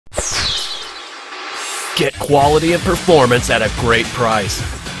Get quality and performance at a great price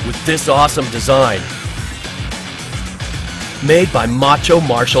with this awesome design. Made by Macho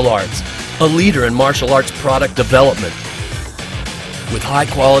Martial Arts, a leader in martial arts product development. With high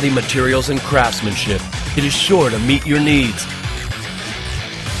quality materials and craftsmanship, it is sure to meet your needs.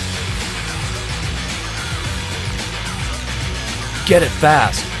 Get it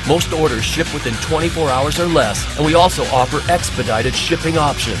fast. Most orders ship within 24 hours or less, and we also offer expedited shipping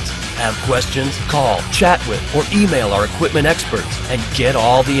options. Have questions? Call, chat with, or email our equipment experts and get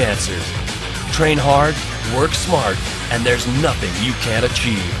all the answers. Train hard, work smart, and there's nothing you can't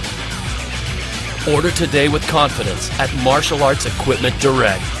achieve. Order today with confidence at Martial Arts Equipment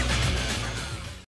Direct.